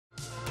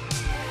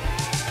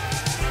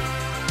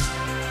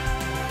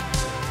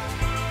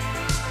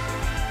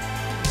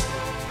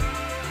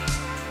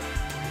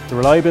The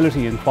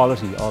reliability and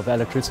quality of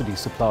electricity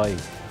supply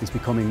is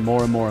becoming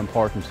more and more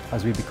important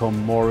as we become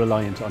more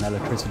reliant on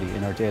electricity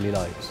in our daily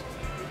lives.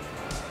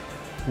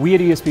 We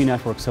at ESB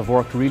Networks have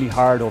worked really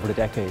hard over the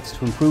decades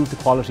to improve the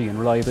quality and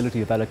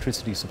reliability of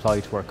electricity supply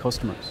to our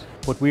customers,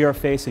 but we are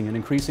facing an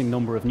increasing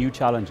number of new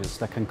challenges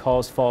that can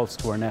cause faults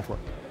to our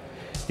network.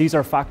 These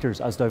are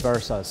factors as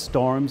diverse as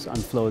storms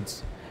and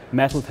floods,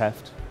 metal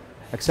theft,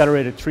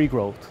 accelerated tree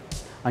growth,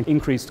 and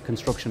increased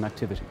construction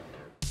activity.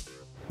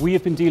 We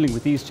have been dealing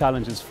with these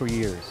challenges for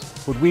years,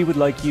 but we would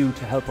like you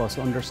to help us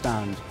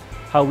understand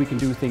how we can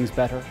do things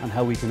better and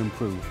how we can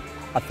improve.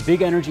 At the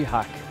Big Energy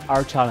Hack,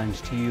 our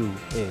challenge to you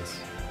is: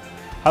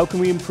 how can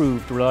we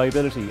improve the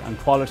reliability and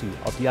quality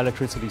of the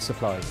electricity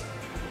supply?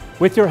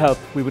 With your help,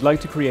 we would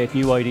like to create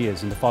new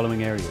ideas in the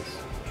following areas: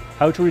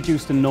 how to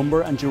reduce the number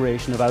and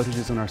duration of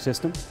outages in our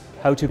system,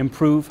 how to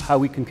improve how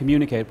we can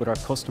communicate with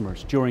our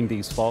customers during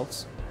these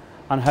faults,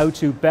 and how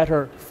to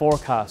better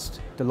forecast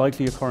the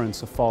likely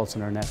occurrence of faults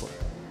in our network.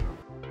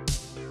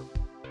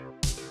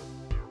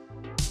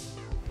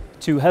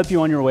 To help you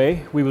on your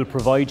way, we will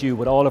provide you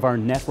with all of our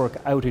network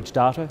outage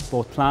data,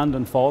 both planned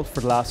and fault, for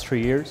the last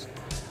 3 years,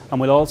 and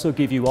we'll also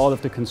give you all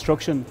of the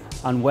construction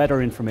and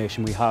weather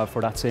information we have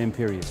for that same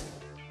period.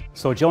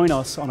 So join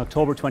us on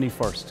October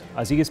 21st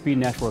as ESB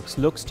Networks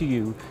looks to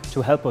you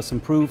to help us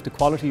improve the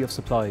quality of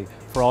supply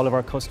for all of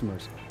our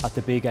customers at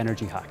the Big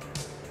Energy Hack.